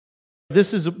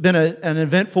This has been an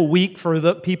eventful week for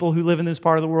the people who live in this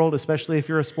part of the world, especially if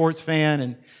you're a sports fan.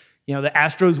 And, the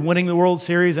Astros winning the World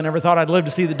Series, I never thought I'd live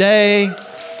to see the day.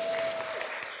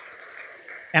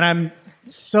 And I'm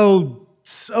so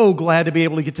glad to be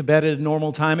able to get to bed at a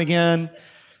normal time again.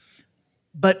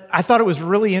 But I thought it was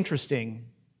really interesting.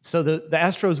 So the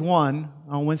Astros won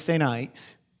on Wednesday night,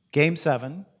 Game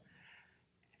 7.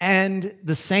 And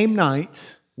the same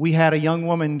night, we had a young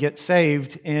woman get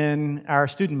saved in our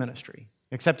student ministry,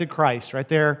 accepted Christ right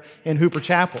there in Hooper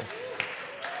Chapel.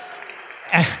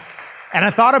 And I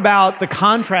thought about the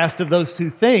contrast of those two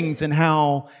things and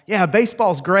how,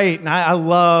 baseball's great, and I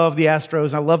love the Astros,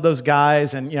 and I love those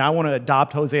guys, and I want to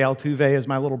adopt Jose Altuve as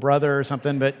my little brother or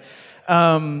something, but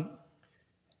all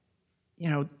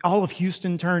of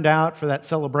Houston turned out for that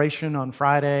celebration on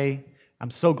Friday.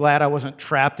 I'm so glad I wasn't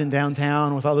trapped in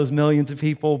downtown with all those millions of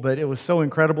people, but it was so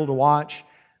incredible to watch.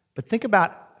 But think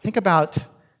about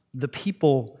the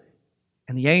people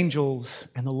and the angels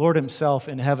and the Lord Himself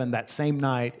in heaven that same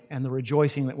night and the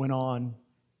rejoicing that went on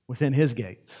within His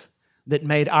gates that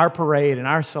made our parade and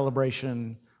our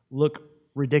celebration look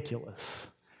ridiculous.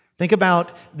 Think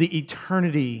about the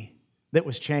eternity that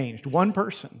was changed. One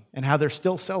person and how they're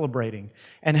still celebrating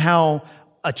and how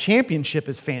a championship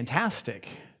is fantastic.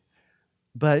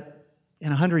 But in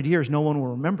 100 years, no one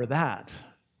will remember that.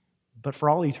 But for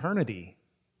all eternity,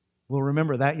 we'll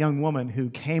remember that young woman who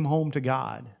came home to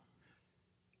God.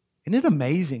 Isn't it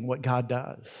amazing what God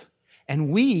does? And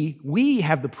we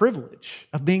have the privilege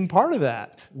of being part of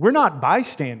that. We're not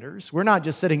bystanders. We're not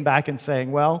just sitting back and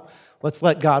saying, well, let's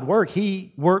let God work.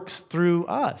 He works through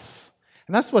us.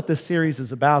 And that's what this series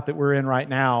is about that we're in right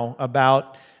now,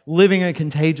 about living a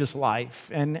contagious life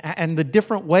and the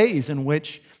different ways in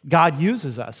which God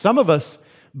uses us. Some of us,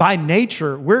 by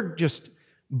nature, we're just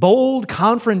bold,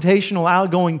 confrontational,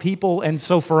 outgoing people. And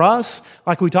so for us,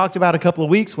 like we talked about a couple of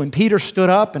weeks, when Peter stood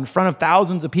up in front of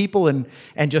thousands of people and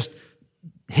just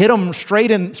hit them straight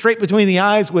between the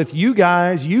eyes with, you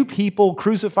guys, you people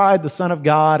crucified the Son of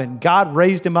God, and God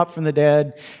raised Him up from the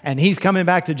dead, and He's coming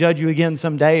back to judge you again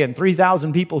someday. And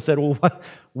 3,000 people said, well,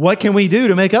 what can we do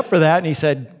to make up for that? And he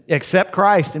said, accept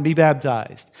Christ and be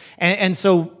baptized. And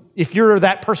so if you're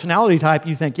that personality type,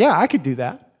 you think, I could do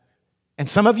that. And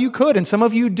some of you could, and some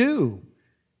of you do.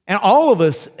 And all of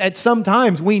us, at some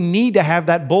times, we need to have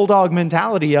that bulldog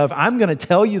mentality of, I'm going to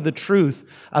tell you the truth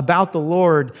about the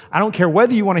Lord. I don't care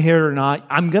whether you want to hear it or not.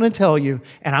 I'm going to tell you,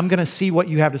 and I'm going to see what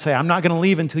you have to say. I'm not going to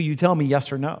leave until you tell me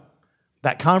yes or no.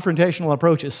 That confrontational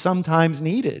approach is sometimes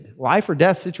needed. Life or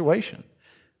death situation.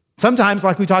 Sometimes,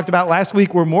 like we talked about last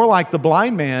week, we're more like the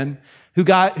blind man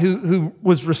who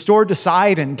was restored to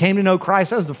sight and came to know Christ.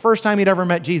 That was the first time he'd ever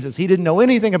met Jesus. He didn't know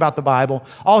anything about the Bible.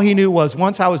 All he knew was,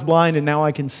 once I was blind and now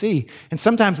I can see. And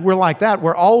sometimes we're like that,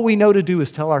 where all we know to do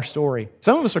is tell our story.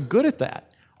 Some of us are good at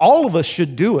that. All of us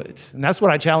should do it. And that's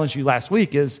what I challenged you last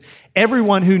week, is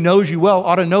everyone who knows you well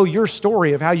ought to know your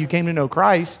story of how you came to know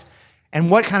Christ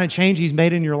and what kind of change He's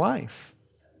made in your life.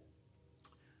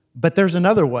 But there's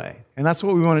another way, and that's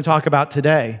what we want to talk about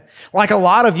today. Like a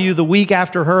lot of you, the week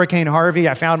after Hurricane Harvey,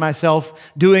 I found myself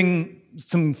doing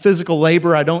some physical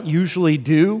labor I don't usually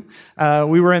do.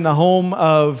 We were in the home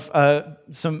of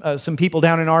some people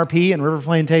down in RP and River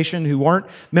Plantation who weren't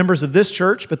members of this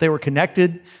church, but they were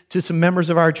connected to some members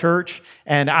of our church.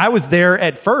 And I was there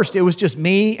at first. It was just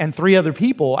me and 3 other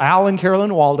people, Al and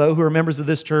Carolyn Waldo, who are members of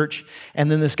this church,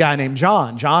 and then this guy named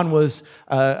John. John was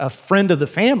a friend of the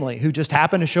family who just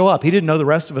happened to show up. He didn't know the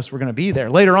rest of us were going to be there.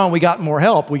 Later on, we got more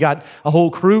help. We got a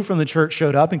whole crew from the church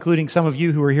showed up, including some of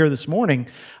you who were here this morning,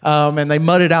 and they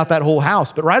mudded out that whole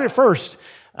house. But right at first,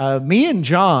 me and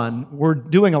John were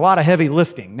doing a lot of heavy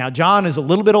lifting. Now, John is a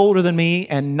little bit older than me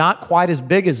and not quite as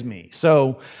big as me.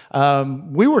 So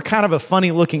we were kind of a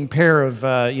funny-looking pair of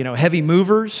heavy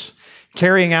movers,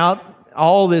 carrying out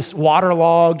all this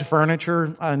waterlogged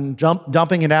furniture and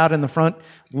dumping it out in the front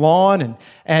lawn.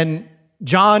 And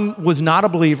John was not a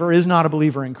believer, is not a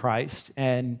believer in Christ.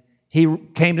 And he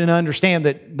came to understand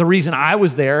that the reason I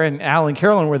was there and Al and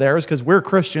Carolyn were there is because we're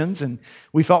Christians, and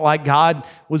we felt like God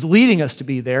was leading us to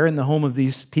be there in the home of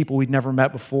these people we'd never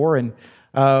met before. And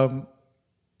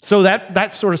so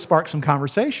that sort of sparked some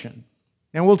conversation.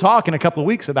 And we'll talk in a couple of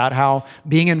weeks about how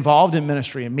being involved in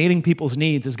ministry and meeting people's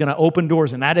needs is going to open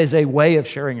doors, and that is a way of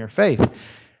sharing your faith.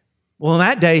 Well, on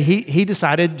that day,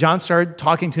 John started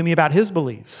talking to me about his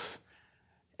beliefs.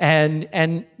 And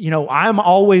I'm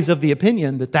always of the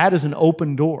opinion that is an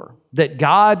open door, that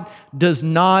God does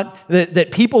not,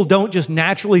 that people don't just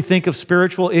naturally think of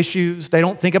spiritual issues. They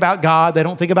don't think about God. They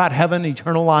don't think about heaven,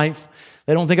 eternal life.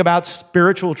 They don't think about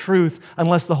spiritual truth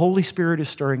unless the Holy Spirit is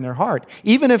stirring their heart.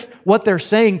 Even if what they're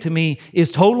saying to me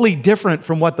is totally different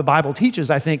from what the Bible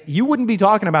teaches, I think you wouldn't be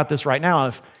talking about this right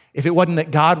now if it wasn't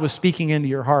that God was speaking into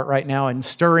your heart right now and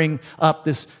stirring up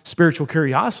this spiritual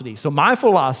curiosity. So my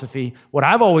philosophy, what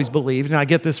I've always believed, and I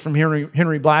get this from Henry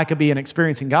Blackaby and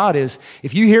Experiencing God, is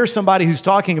if you hear somebody who's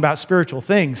talking about spiritual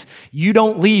things, you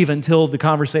don't leave until the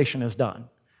conversation is done.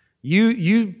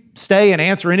 You stay and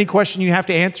answer any question you have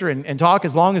to answer and talk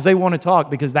as long as they want to talk,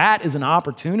 because that is an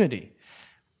opportunity.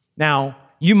 Now,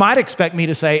 you might expect me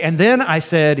to say, and then I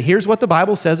said, here's what the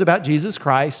Bible says about Jesus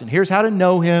Christ, and here's how to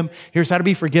know Him, here's how to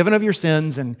be forgiven of your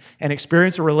sins and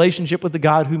experience a relationship with the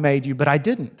God who made you, but I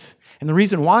didn't. And the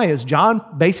reason why is John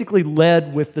basically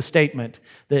led with the statement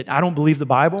that I don't believe the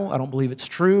Bible, I don't believe it's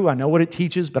true, I know what it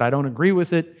teaches, but I don't agree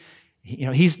with it.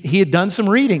 He had done some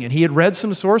reading and he had read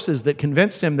some sources that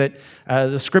convinced him that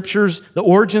the Scriptures, the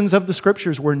origins of the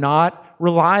Scriptures were not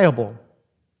reliable.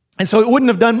 And so it wouldn't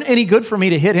have done any good for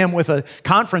me to hit him with a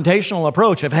confrontational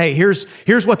approach of, hey, here's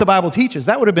what the Bible teaches.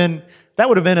 That would have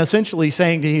been essentially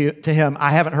saying to him, I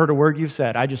haven't heard a word you've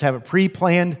said. I just have a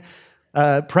pre-planned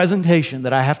presentation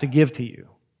that I have to give to you,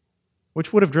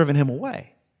 which would have driven him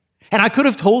away. And I could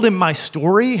have told him my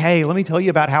story. Hey, let me tell you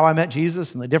about how I met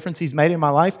Jesus and the difference He's made in my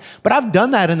life. But I've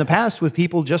done that in the past with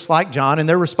people just like John, and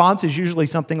their response is usually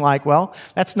something like, well,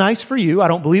 that's nice for you. I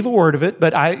don't believe a word of it,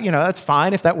 but that's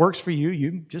fine. If that works for you,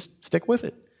 you just stick with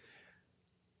it.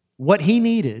 What he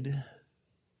needed,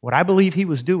 what I believe he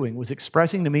was doing, was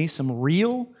expressing to me some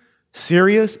real,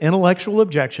 serious intellectual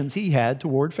objections he had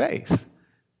toward faith.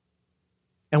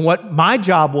 And what my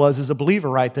job was as a believer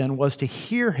right then was to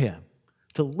hear him,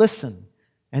 to listen,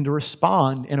 and to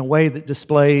respond in a way that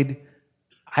displayed,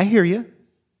 I hear you,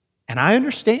 and I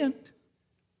understand.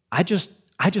 I just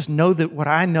know that what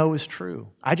I know is true.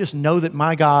 I just know that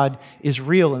my God is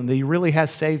real and that He really has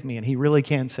saved me and He really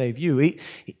can save you.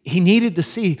 He needed to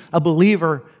see a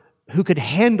believer who could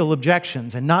handle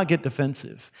objections and not get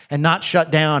defensive and not shut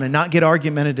down and not get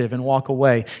argumentative and walk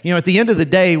away. At the end of the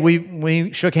day,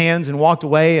 we shook hands and walked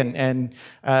away and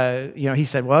he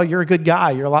said, well, you're a good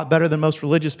guy. You're a lot better than most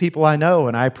religious people I know,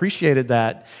 and I appreciated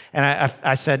that. And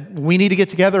I said, we need to get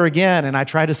together again, and I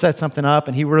tried to set something up,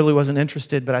 and he really wasn't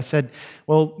interested, but I said,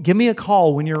 well, give me a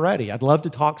call when you're ready. I'd love to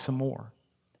talk some more.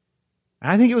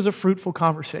 And I think it was a fruitful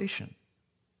conversation.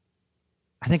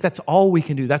 I think that's all we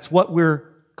can do. That's what we're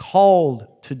called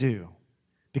to do,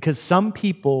 because some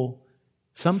people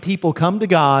come to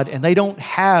God and they don't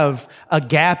have a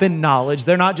gap in knowledge.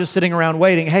 They're not just sitting around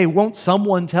waiting, hey, won't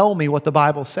someone tell me what the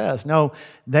Bible says? No,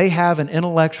 they have an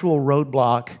intellectual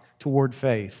roadblock toward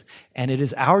faith, and it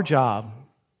is our job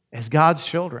as God's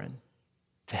children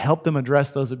to help them address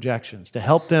those objections, to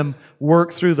help them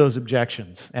work through those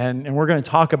objections, and we're going to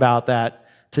talk about that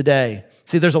today.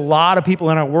 See, there's a lot of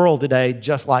people in our world today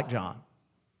just like John.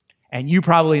 And you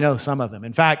probably know some of them.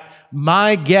 In fact,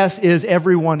 my guess is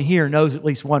everyone here knows at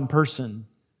least one person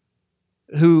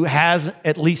who has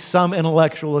at least some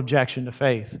intellectual objection to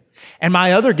faith. And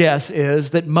my other guess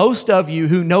is that most of you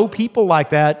who know people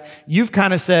like that, you've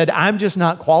kind of said, I'm just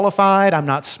not qualified, I'm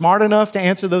not smart enough to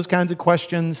answer those kinds of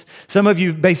questions. Some of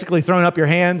you have basically thrown up your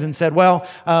hands and said, well,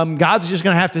 God's just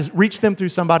going to have to reach them through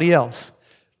somebody else.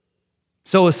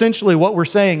 So essentially what we're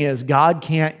saying is, God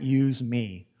can't use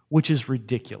me, which is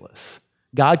ridiculous.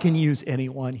 God can use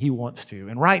anyone He wants to.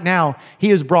 And right now, He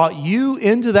has brought you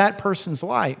into that person's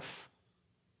life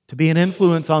to be an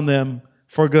influence on them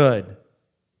for good.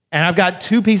 And I've got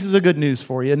two pieces of good news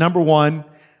for you. Number one,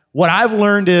 what I've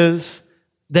learned is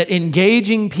that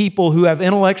engaging people who have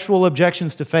intellectual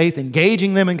objections to faith,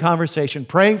 engaging them in conversation,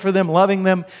 praying for them, loving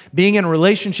them, being in a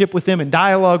relationship with them and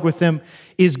dialogue with them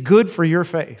is good for your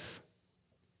faith.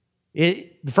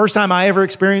 The first time I ever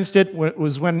experienced it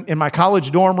was when in my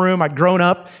college dorm room. I'd grown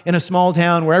up in a small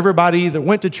town where everybody either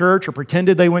went to church or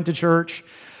pretended they went to church.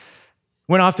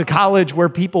 Went off to college where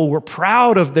people were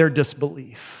proud of their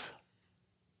disbelief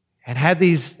and had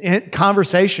these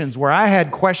conversations where I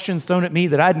had questions thrown at me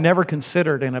that I'd never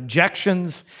considered and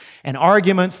objections and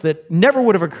arguments that never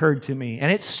would have occurred to me.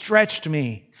 And it stretched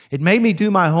me. It made me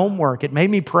do my homework. It made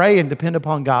me pray and depend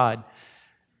upon God.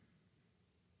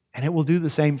 And it will do the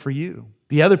same for you.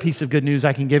 The other piece of good news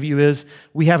I can give you is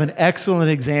we have an excellent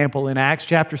example in Acts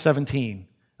chapter 17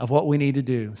 of what we need to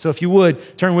do. So if you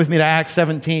would, turn with me to Acts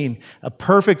 17, a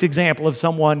perfect example of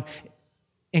someone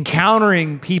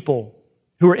encountering people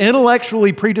who are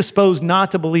intellectually predisposed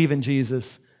not to believe in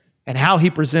Jesus and how he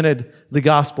presented the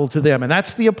gospel to them. And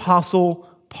that's the Apostle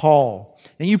Paul.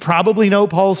 And you probably know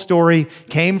Paul's story.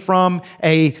 Came from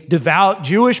a devout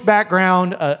Jewish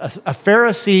background, a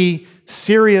Pharisee,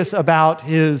 serious about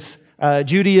his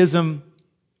Judaism,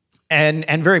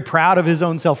 and very proud of his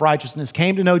own self-righteousness,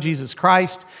 came to know Jesus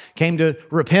Christ, came to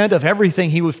repent of everything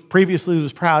he was previously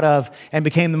proud of, and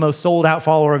became the most sold-out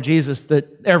follower of Jesus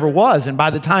that ever was. And by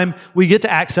the time we get to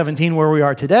Acts 17, where we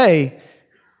are today,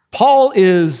 Paul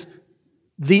is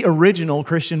the original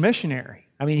Christian missionary.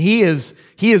 I mean, he is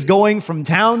going from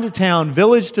town to town,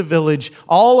 village to village,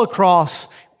 all across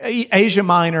Asia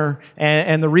Minor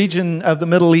and the region of the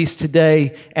Middle East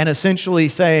today, and essentially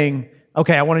saying,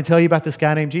 okay, I want to tell you about this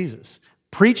guy named Jesus.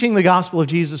 Preaching the gospel of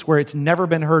Jesus where it's never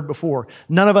been heard before.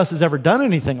 None of us has ever done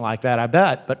anything like that, I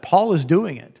bet, but Paul is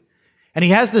doing it. And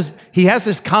he has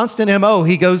this constant MO.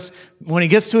 He goes, when he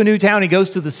gets to a new town, he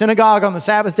goes to the synagogue on the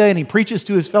Sabbath day and he preaches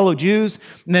to his fellow Jews.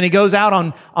 And then he goes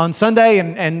out on Sunday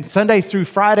and Sunday through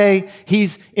Friday,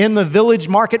 he's in the village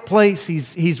marketplace.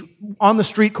 He's on the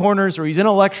street corners, or he's in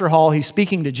a lecture hall. He's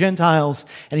speaking to Gentiles,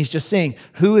 and he's just saying,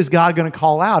 who is God going to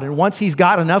call out? And once he's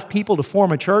got enough people to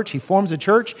form a church, he forms a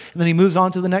church, and then he moves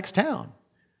on to the next town.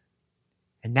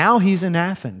 And now he's in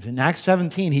Athens. In Acts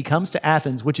 17, he comes to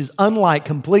Athens, which is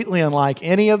completely unlike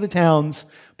any of the towns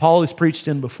Paul has preached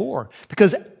in before.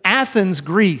 Because Athens,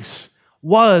 Greece,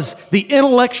 was the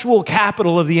intellectual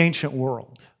capital of the ancient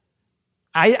world.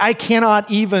 I cannot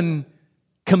even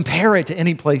compare it to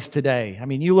any place today. I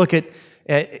mean, you look at,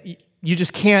 you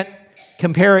just can't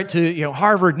compare it to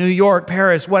Harvard, New York,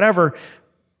 Paris, whatever.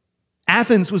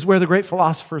 Athens was where the great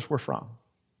philosophers were from.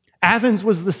 Athens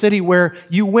was the city where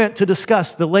you went to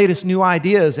discuss the latest new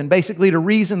ideas and basically to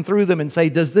reason through them and say,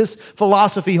 does this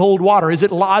philosophy hold water? Is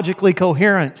it logically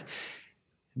coherent?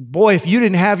 Boy, if you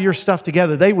didn't have your stuff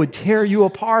together, they would tear you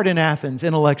apart in Athens,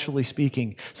 intellectually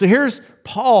speaking. So here's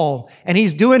Paul, and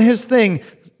he's doing his thing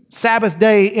Sabbath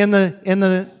day in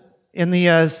the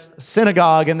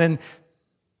synagogue, and then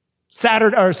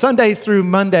Saturday or Sunday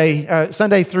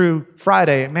through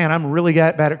Friday. Man, I'm really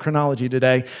bad at chronology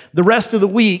today. The rest of the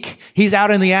week, he's out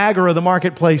in the agora, the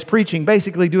marketplace, preaching,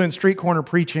 basically doing street corner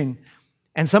preaching.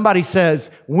 And somebody says,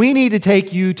 we need to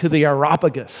take you to the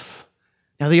Areopagus.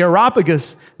 Now, the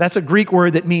Areopagus, that's a Greek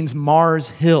word that means Mars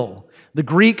Hill. The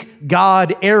Greek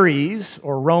god Ares,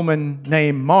 or Roman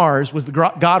name Mars, was the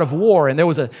god of war. And there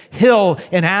was a hill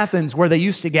in Athens where they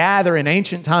used to gather in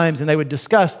ancient times and they would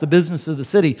discuss the business of the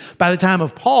city. By the time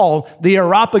of Paul, the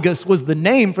Areopagus was the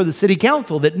name for the city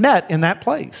council that met in that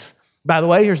place. By the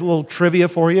way, here's a little trivia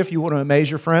for you if you want to amaze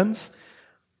your friends.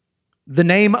 The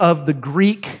name of the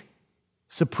Greek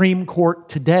Supreme Court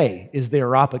today is the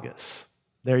Areopagus.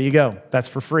 There you go. That's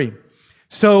for free.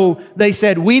 So they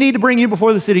said, we need to bring you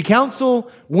before the city council.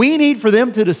 We need for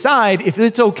them to decide if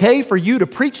it's okay for you to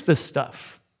preach this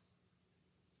stuff.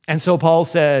 And so Paul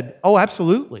said, oh,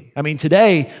 absolutely. I mean,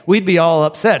 today we'd be all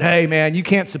upset. Hey, man, you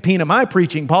can't subpoena my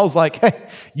preaching. Paul's like, hey,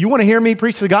 you want to hear me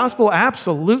preach the gospel?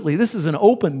 Absolutely. This is an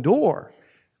open door.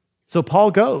 So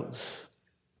Paul goes.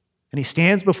 And he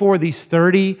stands before these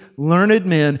 30 learned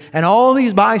men and all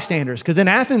these bystanders. Because in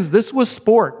Athens, this was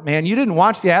sport, man. You didn't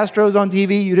watch the Astros on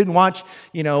TV. You didn't watch,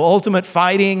 Ultimate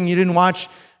Fighting. You didn't watch,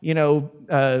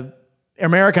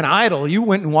 American Idol. You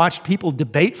went and watched people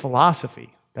debate philosophy.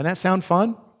 Doesn't that sound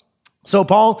fun? So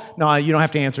Paul, no, you don't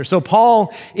have to answer. So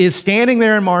Paul is standing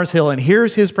there in Mars Hill, and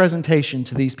here's his presentation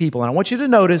to these people. And I want you to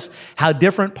notice how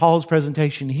different Paul's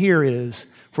presentation here is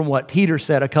from what Peter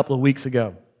said a couple of weeks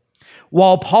ago.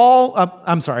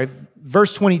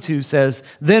 Verse 22 says,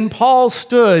 then Paul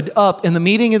stood up in the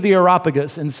meeting of the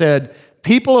Areopagus and said,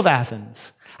 people of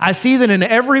Athens, I see that in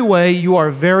every way you are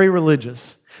very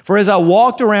religious. For as I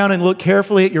walked around and looked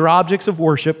carefully at your objects of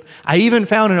worship, I even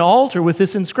found an altar with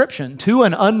this inscription, to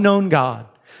an unknown God.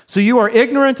 So you are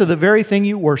ignorant of the very thing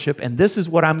you worship, and this is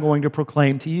what I'm going to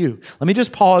proclaim to you. Let me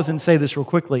just pause and say this real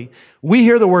quickly. We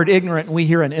hear the word ignorant and we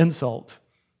hear an insult.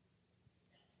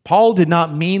 Paul did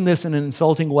not mean this in an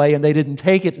insulting way, and they didn't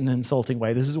take it in an insulting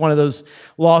way. This is one of those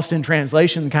lost in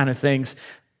translation kind of things.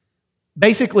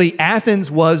 Basically,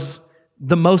 Athens was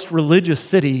the most religious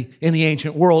city in the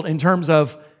ancient world in terms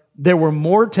of there were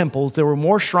more temples, there were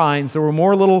more shrines, there were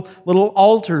more little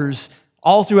altars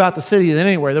all throughout the city than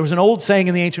anywhere. There was an old saying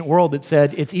in the ancient world that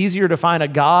said, it's easier to find a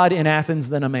god in Athens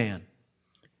than a man.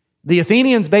 The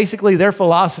Athenians, basically, their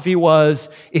philosophy was,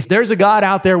 if there's a God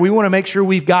out there, we want to make sure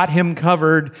we've got him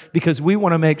covered because we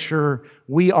want to make sure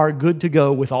we are good to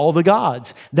go with all the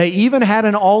gods. They even had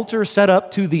an altar set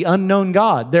up to the unknown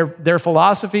God. Their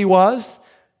philosophy was,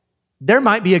 there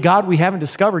might be a God we haven't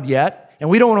discovered yet, and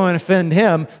we don't want to offend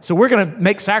him, so we're going to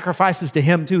make sacrifices to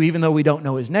him too, even though we don't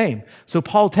know his name. So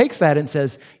Paul takes that and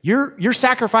says, you're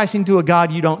sacrificing to a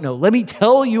God you don't know. Let me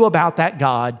tell you about that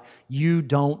God you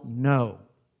don't know.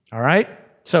 All right?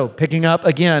 So, picking up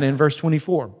again in verse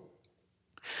 24.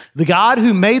 The God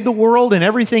who made the world and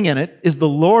everything in it is the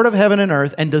Lord of heaven and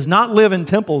earth and does not live in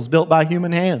temples built by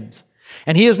human hands.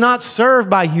 And he is not served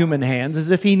by human hands as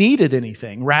if he needed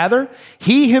anything. Rather,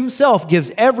 he himself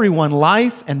gives everyone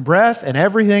life and breath and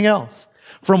everything else.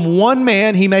 From one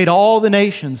man he made all the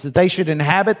nations that they should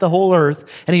inhabit the whole earth,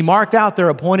 and he marked out their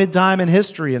appointed time in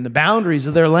history and the boundaries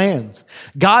of their lands.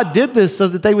 God did this so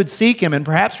that they would seek him and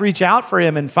perhaps reach out for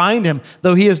him and find him,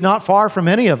 though he is not far from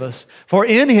any of us. For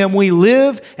in him we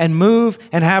live and move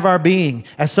and have our being.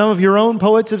 As some of your own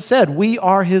poets have said, we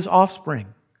are his offspring.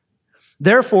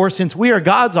 Therefore, since we are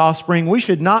God's offspring, we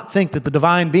should not think that the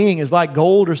divine being is like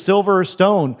gold or silver or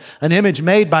stone, an image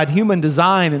made by human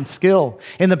design and skill.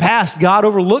 In the past, God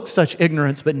overlooked such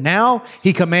ignorance, but now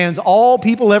he commands all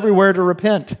people everywhere to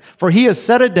repent. For he has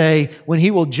set a day when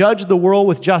he will judge the world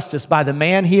with justice by the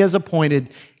man he has appointed.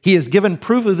 He has given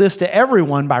proof of this to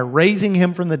everyone by raising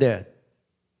him from the dead.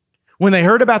 When they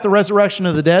heard about the resurrection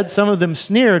of the dead, some of them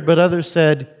sneered, but others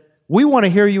said, "We want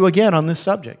to hear you again on this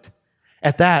subject."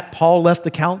 At that, Paul left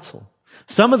the council.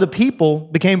 Some of the people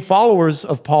became followers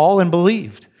of Paul and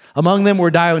believed. Among them were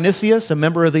Dionysius, a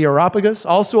member of the Areopagus,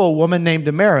 also a woman named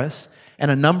Damaris, and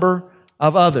a number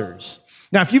of others.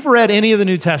 Now, if you've read any of the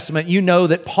New Testament, you know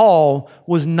that Paul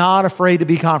was not afraid to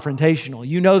be confrontational.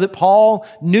 You know that Paul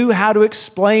knew how to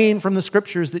explain from the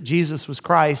Scriptures that Jesus was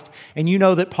Christ, and you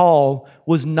know that Paul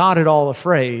was not at all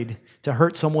afraid to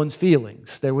hurt someone's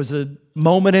feelings. There was a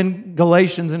moment in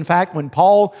Galatians, in fact, when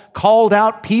Paul called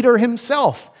out Peter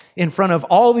himself in front of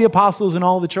all the apostles and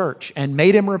all the church and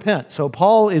made him repent. So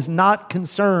Paul is not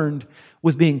concerned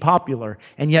with being popular.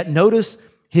 And yet notice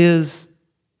his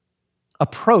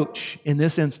approach in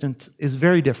this instance is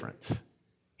very different.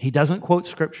 He doesn't quote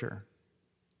Scripture.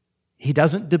 He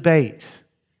doesn't debate.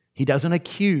 He doesn't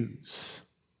accuse.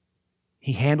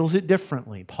 He handles it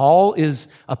differently. Paul is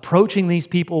approaching these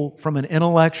people from an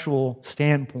intellectual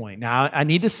standpoint. Now, I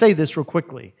need to say this real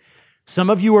quickly. Some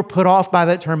of you are put off by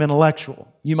that term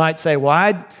intellectual. You might say,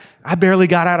 well, I barely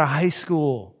got out of high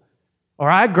school. Or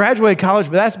I graduated college,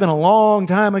 but that's been a long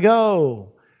time ago.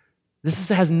 This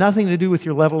has nothing to do with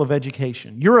your level of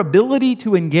education. Your ability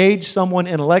to engage someone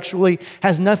intellectually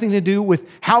has nothing to do with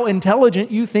how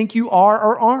intelligent you think you are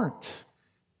or aren't.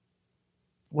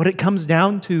 What it comes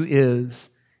down to is,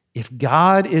 if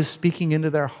God is speaking into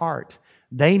their heart,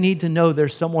 they need to know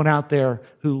there's someone out there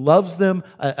who loves them,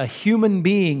 a human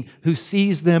being who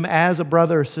sees them as a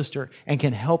brother or sister and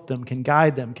can help them, can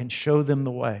guide them, can show them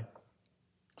the way.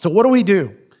 So what do we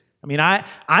do? I mean,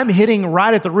 I'm hitting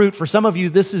right at the root. For some of you,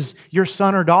 this is your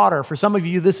son or daughter. For some of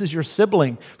you, this is your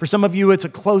sibling. For some of you, it's a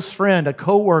close friend, a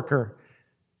coworker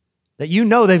that you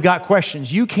know they've got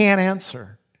questions you can't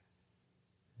answer.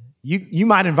 You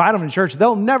might invite them to church.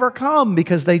 They'll never come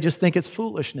because they just think it's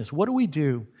foolishness. What do we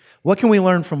do? What can we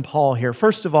learn from Paul here?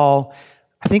 First of all,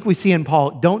 I think we see in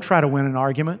Paul, don't try to win an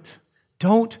argument.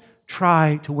 Don't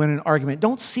try to win an argument.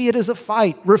 Don't see it as a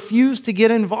fight. Refuse to get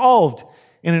involved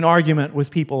in an argument with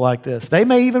people like this. They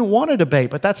may even want a debate,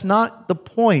 but that's not the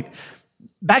point.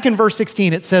 Back in verse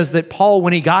 16, it says that Paul,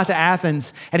 when he got to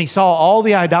Athens and he saw all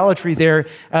the idolatry there,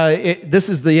 this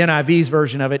is the NIV's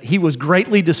version of it, he was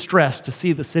greatly distressed to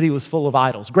see the city was full of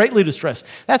idols. Greatly distressed.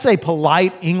 That's a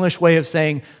polite English way of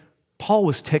saying Paul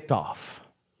was ticked off.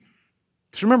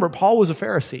 Because remember, Paul was a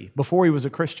Pharisee before he was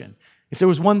a Christian. If there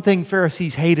was one thing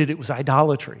Pharisees hated, it was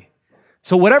idolatry.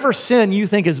 So whatever sin you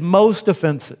think is most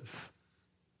offensive,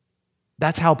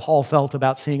 that's how Paul felt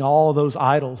about seeing all those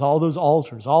idols, all those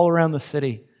altars all around the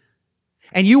city.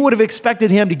 And you would have expected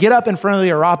him to get up in front of the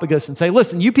Areopagus and say,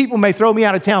 listen, you people may throw me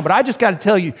out of town, but I just got to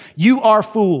tell you, you are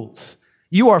fools.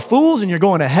 You are fools and you're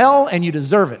going to hell and you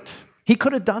deserve it. He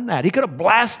could have done that. He could have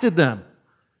blasted them,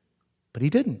 but he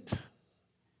didn't.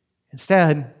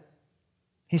 Instead,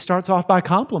 he starts off by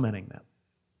complimenting them.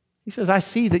 He says, I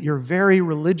see that you're very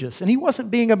religious. And he wasn't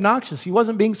being obnoxious. He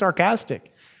wasn't being sarcastic.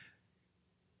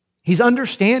 He's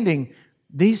understanding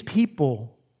these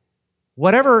people,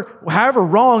 however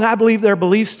wrong I believe their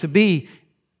beliefs to be,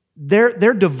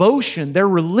 their devotion, their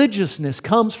religiousness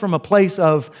comes from a place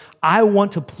of, I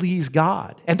want to please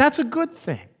God. And that's a good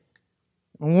thing.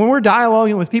 When we're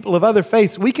dialoguing with people of other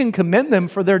faiths, we can commend them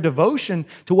for their devotion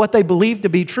to what they believe to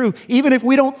be true, even if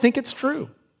we don't think it's true.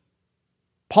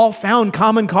 Paul found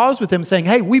common cause with him, saying,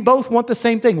 hey, we both want the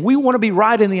same thing. We want to be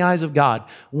right in the eyes of God.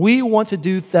 We want to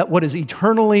do that what is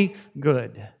eternally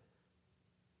good.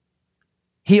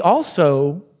 He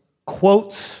also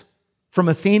quotes from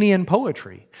Athenian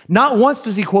poetry. Not once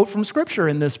does he quote from Scripture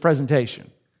in this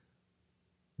presentation,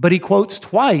 but he quotes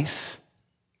twice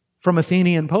from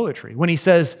Athenian poetry. When he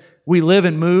says, we live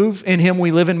and move. In him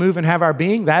we live and move and have our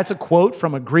being. That's a quote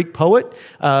from a Greek poet.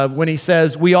 When he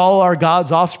says, we all are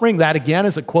God's offspring, that again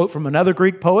is a quote from another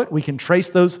Greek poet. We can trace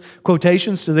those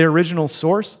quotations to their original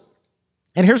source.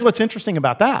 And here's what's interesting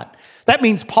about that. That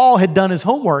means Paul had done his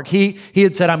homework. He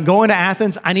had said, I'm going to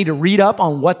Athens. I need to read up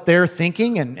on what they're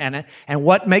thinking and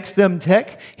what makes them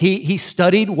tick. He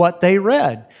studied what they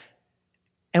read.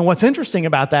 And what's interesting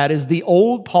about that is the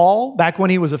old Paul, back when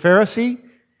he was a Pharisee,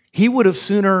 he would have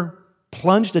sooner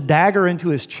plunged a dagger into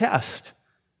his chest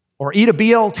or eat a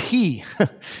BLT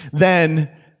than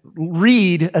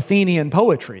read Athenian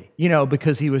poetry,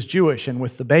 because he was Jewish and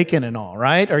with the bacon and all,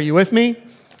 right? Are you with me?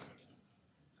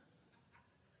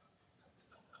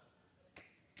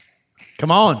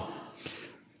 Come on.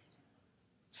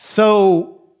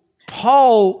 So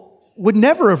Paul would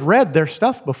never have read their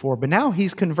stuff before, but now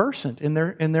he's conversant in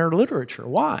their literature.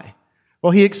 Why? Well,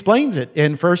 he explains it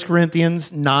in 1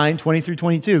 Corinthians 9, 20 through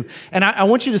 22. And I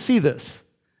want you to see this.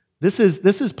 This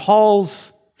is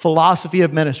Paul's philosophy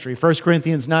of ministry. 1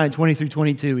 Corinthians 9, 20 through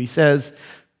 22. He says,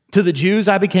 to the Jews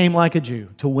I became like a Jew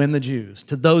to win the Jews.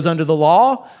 To those under the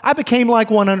law, I became like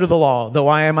one under the law, though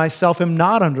I myself am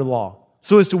not under law,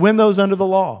 so as to win those under the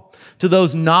law. To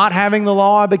those not having the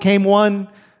law, I became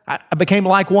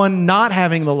like one not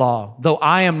having the law, though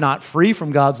I am not free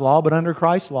from God's law, but under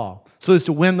Christ's law, so as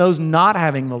to win those not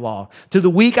having the law. To the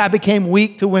weak, I became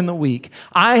weak to win the weak.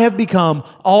 I have become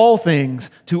all things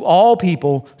to all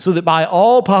people, so that by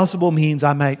all possible means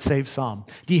I might save some.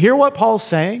 Do you hear what Paul's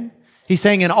saying? He's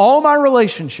saying in all my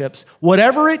relationships,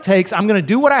 whatever it takes, I'm going to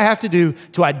do what I have to do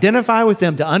to identify with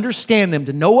them, to understand them,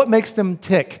 to know what makes them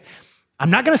tick. I'm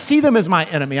not going to see them as my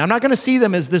enemy. I'm not going to see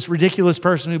them as this ridiculous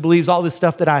person who believes all this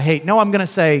stuff that I hate. No, I'm going to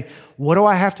say, what do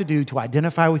I have to do to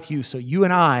identify with you so you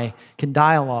and I can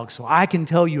dialogue, so I can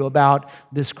tell you about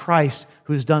this Christ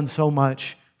who has done so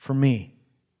much for me?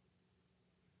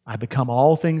 I become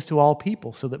all things to all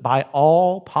people so that by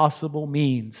all possible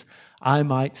means I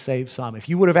might save some. If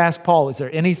you would have asked Paul, is there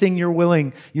anything you're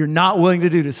not willing to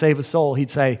do to save a soul?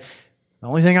 He'd say, the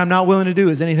only thing I'm not willing to do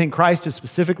is anything Christ has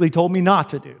specifically told me not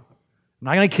to do. I'm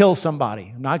not going to kill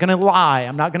somebody. I'm not going to lie.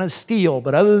 I'm not going to steal.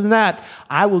 But other than that,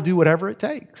 I will do whatever it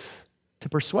takes to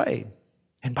persuade.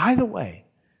 And by the way,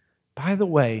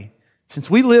 since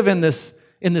we live in this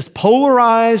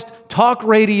polarized talk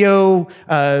radio,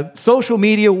 social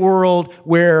media world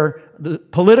where the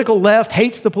political left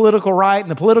hates the political right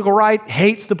and the political right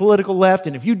hates the political left,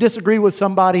 and if you disagree with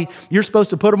somebody, you're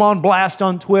supposed to put them on blast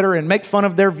on Twitter and make fun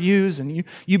of their views, and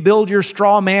you build your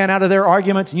straw man out of their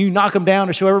arguments and you knock them down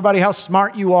to show everybody how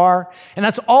smart you are. And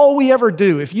that's all we ever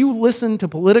do. If you listen to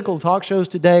political talk shows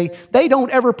today, they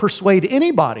don't ever persuade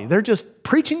anybody. They're just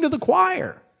preaching to the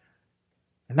choir.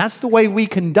 And that's the way we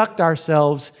conduct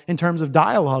ourselves in terms of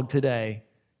dialogue today.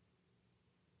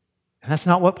 And that's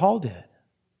not what Paul did.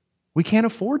 We can't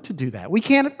afford to do that. We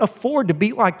can't afford to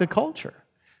be like the culture.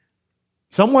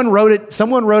 Someone wrote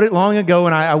it long ago,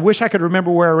 and I wish I could remember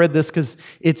where I read this because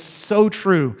it's so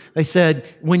true. They said,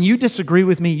 when you disagree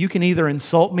with me, you can either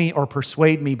insult me or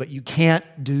persuade me, but you can't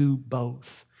do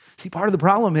both. See, part of the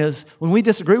problem is when we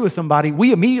disagree with somebody,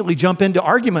 we immediately jump into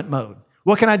argument mode.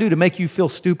 What can I do to make you feel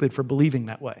stupid for believing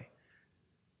that way?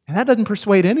 And that doesn't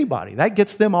persuade anybody. That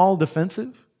gets them all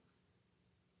defensive.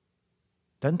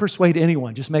 Doesn't persuade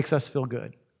anyone, just makes us feel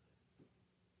good.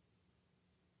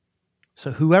 So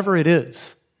whoever it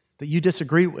is that you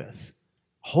disagree with,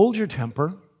 hold your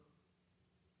temper,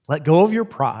 let go of your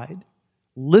pride,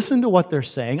 listen to what they're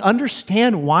saying,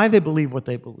 understand why they believe what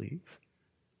they believe.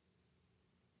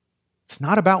 It's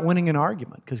not about winning an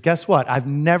argument, because guess what? I've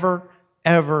never,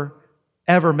 ever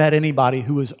met anybody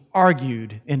who was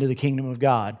argued into the kingdom of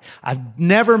God. I've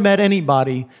never met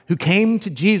anybody who came to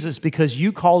Jesus because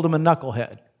you called him a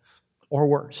knucklehead or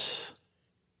worse.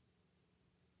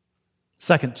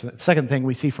 Second thing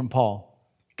we see from Paul,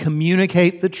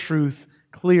 communicate the truth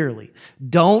clearly.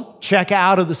 Don't check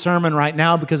out of the sermon right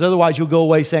now because otherwise you'll go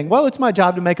away saying, well, it's my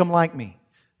job to make them like me.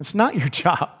 It's not your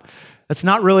job. That's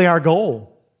not really our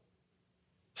goal.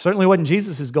 Certainly wasn't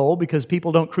Jesus' goal because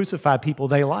people don't crucify people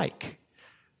they like.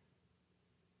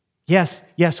 Yes,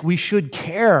 we should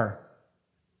care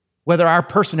whether our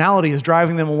personality is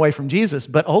driving them away from Jesus,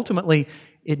 but ultimately,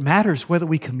 it matters whether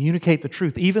we communicate the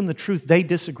truth, even the truth they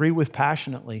disagree with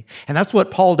passionately. And that's what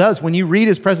Paul does. When you read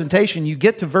his presentation, you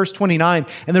get to verse 29,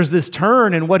 and there's this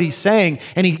turn in what he's saying,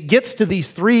 and he gets to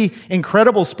these three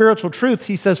incredible spiritual truths.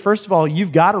 He says, first of all,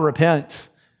 you've got to repent.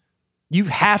 You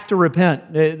have to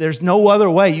repent. There's no other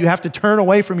way. You have to turn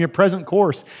away from your present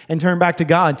course and turn back to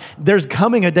God. There's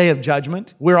coming a day of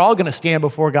judgment. We're all going to stand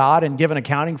before God and give an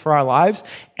accounting for our lives.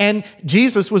 And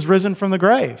Jesus was risen from the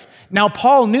grave. Now,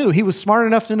 Paul knew, he was smart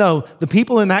enough to know, the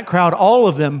people in that crowd, all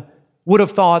of them would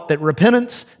have thought that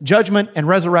repentance, judgment, and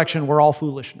resurrection were all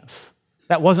foolishness.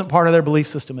 That wasn't part of their belief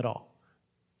system at all.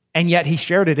 And yet he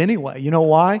shared it anyway. You know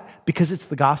why? Because it's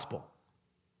the gospel.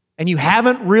 And you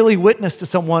haven't really witnessed to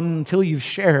someone until you've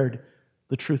shared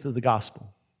the truth of the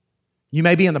gospel. You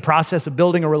may be in the process of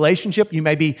building a relationship. You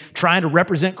may be trying to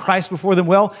represent Christ before them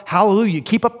well. Hallelujah.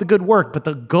 Keep up the good work. But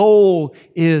the goal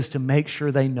is to make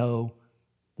sure they know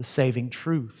the saving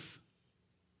truth.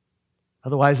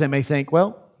 Otherwise, they may think,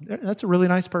 well, that's a really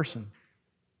nice person.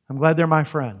 I'm glad they're my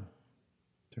friend.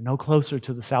 They're no closer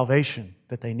to the salvation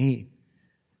that they need.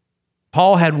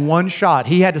 Paul had one shot.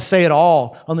 He had to say it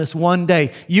all on this one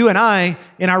day. You and I,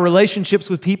 in our relationships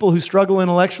with people who struggle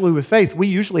intellectually with faith, we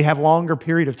usually have a longer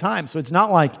period of time. So it's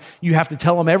not like you have to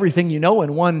tell them everything you know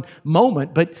in one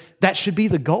moment, but that should be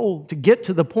the goal, to get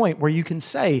to the point where you can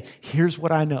say, here's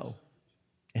what I know,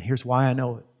 and here's why I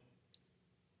know it.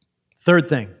 Third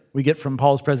thing we get from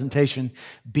Paul's presentation,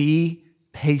 be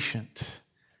patient.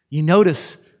 You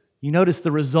notice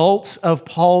the results of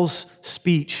Paul's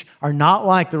speech are not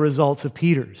like the results of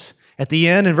Peter's. At the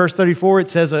end, in verse 34, it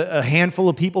says a handful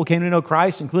of people came to know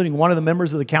Christ, including one of the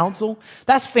members of the council.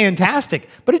 That's fantastic,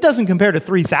 but it doesn't compare to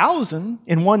 3,000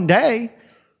 in one day.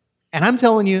 And I'm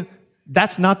telling you,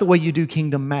 that's not the way you do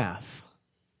kingdom math.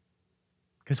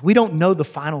 Because we don't know the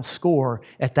final score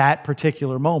at that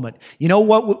particular moment. You know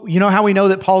what? You know how we know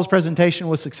that Paul's presentation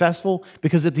was successful?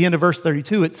 Because at the end of verse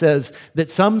 32, it says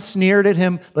that some sneered at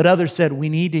him, but others said, we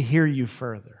need to hear you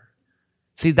further.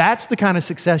 See, that's the kind of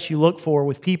success you look for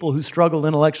with people who struggle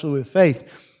intellectually with faith.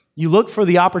 You look for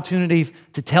the opportunity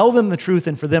to tell them the truth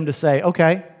and for them to say,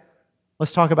 okay,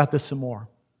 let's talk about this some more.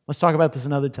 Let's talk about this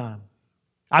another time.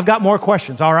 I've got more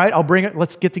questions. All right, I'll bring it.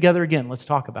 Let's get together again. Let's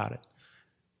talk about it.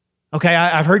 Okay,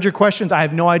 I've heard your questions. I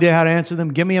have no idea how to answer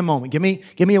them. Give me a moment. Give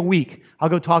me a week. I'll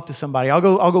go talk to somebody. I'll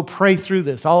go pray through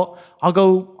this. I'll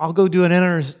go do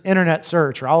an internet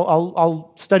search, or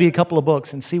I'll study a couple of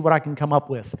books and see what I can come up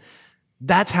with.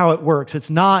 That's how it works. It's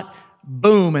not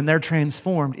boom and they're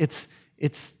transformed. It's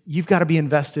you've got to be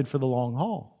invested for the long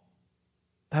haul.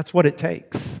 That's what it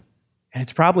takes. And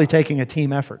it's probably taking a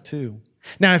team effort too.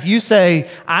 Now, if you say,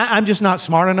 I'm just not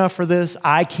smart enough for this,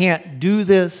 I can't do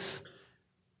this,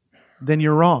 then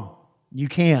you're wrong. You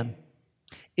can.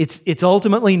 It's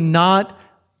ultimately not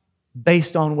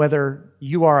based on whether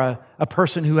you are a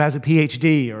person who has a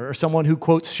PhD or someone who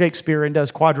quotes Shakespeare and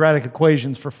does quadratic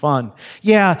equations for fun.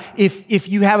 Yeah, if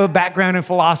you have a background in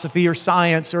philosophy or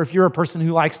science, or if you're a person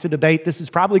who likes to debate, this is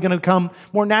probably going to come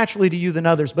more naturally to you than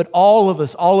others. But all of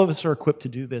us are equipped to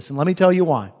do this. And let me tell you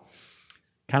why.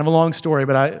 Kind of a long story,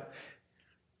 but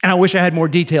I wish I had more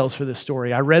details for this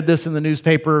story. I read this in the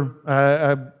newspaper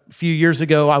a few years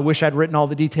ago. I wish I'd written all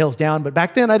the details down, but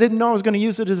back then I didn't know I was going to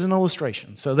use it as an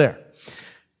illustration. So there.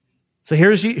 So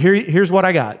here's what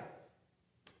I got.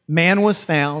 Man was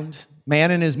found,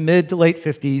 man in his mid to late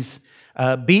 50s,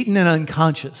 beaten and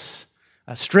unconscious,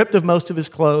 stripped of most of his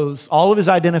clothes, all of his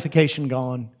identification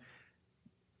gone,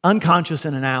 unconscious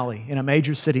in an alley in a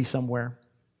major city somewhere.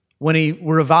 When he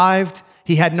revived,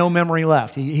 he had no memory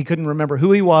left. He couldn't remember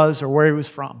who he was or where he was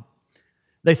from.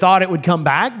 They thought it would come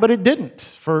back, but it didn't.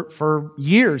 For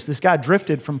years, this guy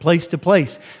drifted from place to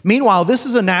place. Meanwhile, this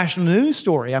is a national news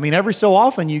story. I mean, every so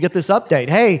often you get this update.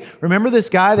 Hey, remember this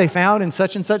guy they found in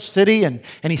such and such city, and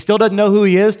he still doesn't know who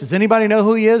he is? Does anybody know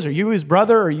who he is? Are you his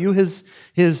brother? Are you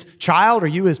his child? Are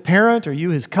you his parent? Are you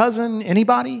his cousin?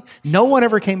 Anybody? No one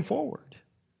ever came forward.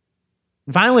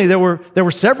 And finally, there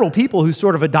were several people who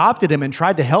sort of adopted him and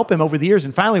tried to help him over the years.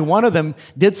 And finally, one of them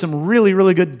did some really,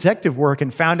 really good detective work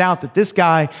and found out that this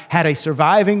guy had a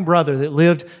surviving brother that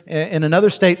lived in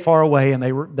another state far away. And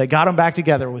they got him back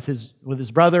together with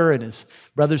his brother and his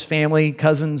brother's family,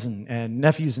 cousins and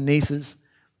nephews and nieces.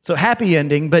 So happy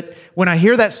ending. But when I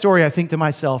hear that story, I think to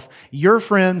myself, your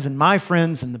friends and my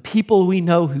friends and the people we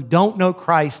know who don't know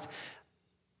Christ,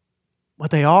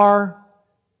 what they are,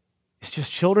 it's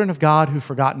just children of God who've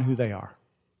forgotten who they are.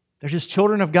 They're just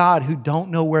children of God who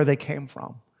don't know where they came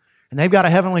from. And they've got a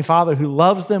heavenly Father who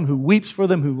loves them, who weeps for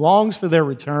them, who longs for their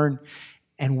return.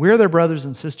 And we're their brothers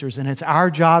and sisters, and it's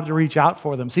our job to reach out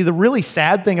for them. See, the really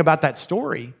sad thing about that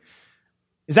story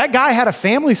is that guy had a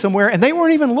family somewhere, and they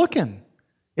weren't even looking.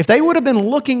 If they would have been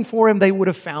looking for him, they would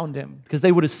have found him because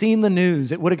they would have seen the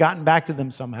news. It would have gotten back to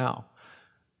them somehow.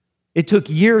 It took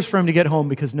years for him to get home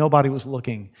because nobody was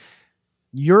looking.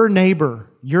 your neighbor,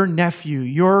 your nephew,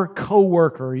 your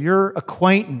coworker, your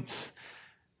acquaintance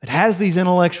that has these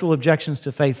intellectual objections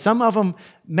to faith. Some of them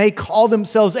may call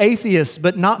themselves atheists,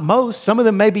 but not most. Some of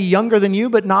them may be younger than you,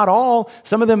 but not all.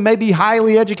 Some of them may be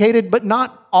highly educated, but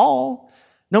not all.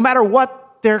 No matter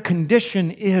what their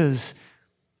condition is,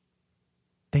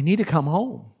 they need to come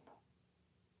home.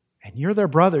 And you're their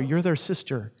brother, you're their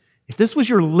sister. If this was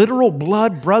your literal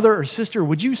blood brother or sister,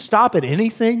 would you stop at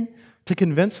anything to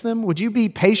convince them? Would you be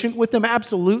patient with them?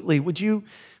 Absolutely. Would you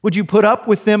put up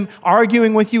with them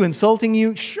arguing with you, insulting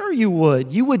you? Sure you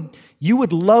would. You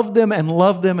would love them and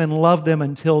love them and love them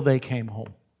until they came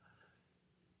home.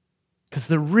 Because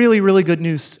the really, really good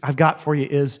news I've got for you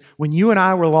is when you and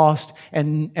I were lost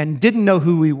and didn't know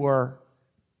who we were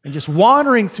and just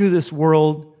wandering through this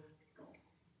world,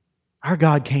 our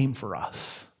God came for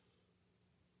us.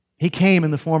 He came in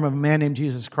the form of a man named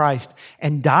Jesus Christ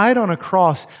and died on a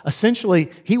cross.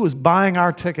 Essentially, He was buying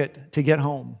our ticket to get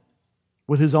home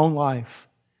with His own life.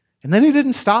 And then He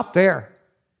didn't stop there.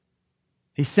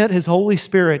 He sent His Holy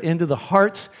Spirit into the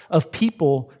hearts of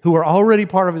people who are already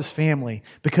part of His family.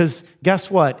 Because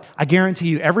guess what? I guarantee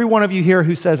you, every one of you here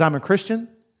who says, I'm a Christian,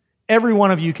 every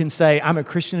one of you can say, I'm a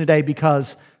Christian today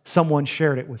because someone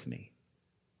shared it with me.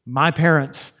 My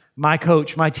parents, my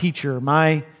coach, my teacher,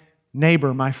 my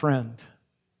neighbor, my friend.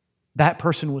 That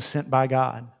person was sent by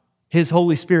God. His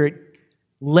Holy Spirit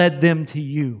led them to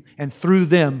you and through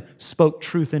them spoke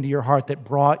truth into your heart that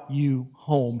brought you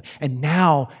home. And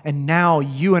now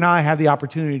you and I have the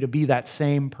opportunity to be that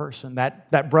same person,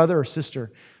 that brother or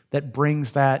sister that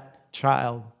brings that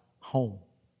child home.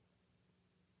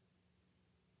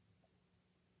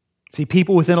 See,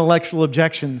 people with intellectual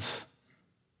objections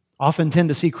often tend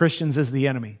to see Christians as the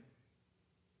enemy.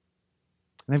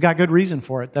 And they've got good reason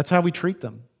for it. That's how we treat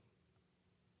them.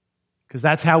 Because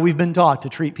that's how we've been taught to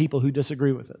treat people who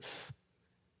disagree with us.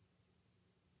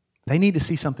 They need to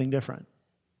see something different.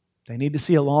 They need to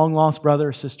see a long-lost brother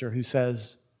or sister who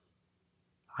says,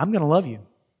 I'm going to love you.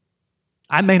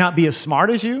 I may not be as smart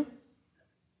as you.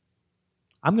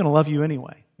 I'm going to love you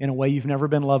anyway, in a way you've never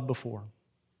been loved before.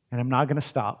 And I'm not going to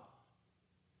stop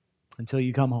until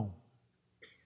you come home.